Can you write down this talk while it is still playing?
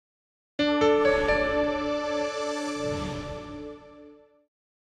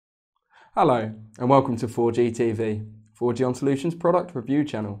Hello and welcome to 4G TV, 4G On Solutions product review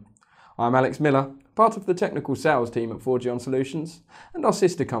channel. I'm Alex Miller, part of the technical sales team at 4G On Solutions and our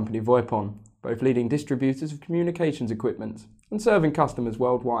sister company VoIPON, both leading distributors of communications equipment and serving customers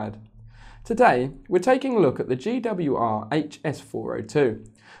worldwide. Today we're taking a look at the GWR-HS402,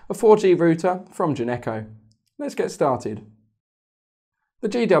 a 4G router from Geneko. Let's get started. The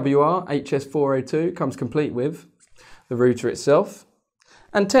GWR-HS402 comes complete with the router itself,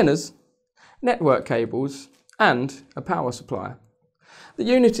 antennas, network cables and a power supply. The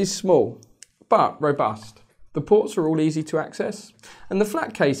unit is small but robust. The ports are all easy to access and the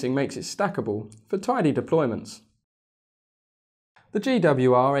flat casing makes it stackable for tidy deployments. The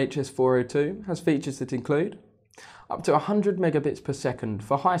GWR-HS402 has features that include up to 100 megabits per second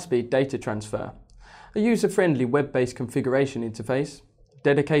for high-speed data transfer, a user-friendly web-based configuration interface,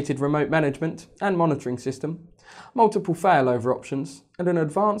 dedicated remote management and monitoring system, multiple failover options, and an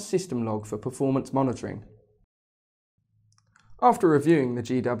advanced system log for performance monitoring. After reviewing the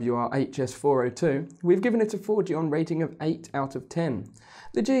GWR-HS402, we've given it a 4G On rating of 8 out of 10.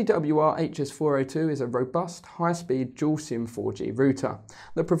 The GWR-HS402 is a robust, high-speed dual-SIM 4G router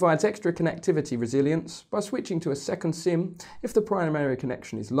that provides extra connectivity resilience by switching to a second SIM if the primary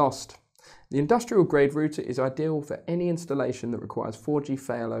connection is lost. The industrial-grade router is ideal for any installation that requires 4G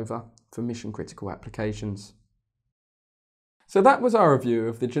failover for mission-critical applications. So that was our review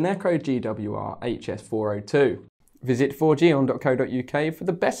of the Geneko GWR-HS402. Visit 4gon.co.uk for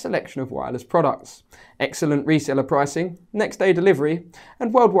the best selection of wireless products, excellent reseller pricing, next-day delivery,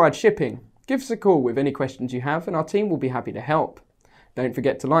 and worldwide shipping. Give us a call with any questions you have and our team will be happy to help. Don't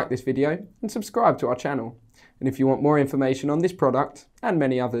forget to like this video and subscribe to our channel. And if you want more information on this product and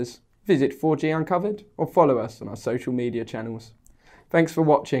many others, visit 4G Uncovered or follow us on our social media channels. Thanks for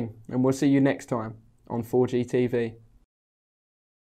watching and we'll see you next time on 4G TV.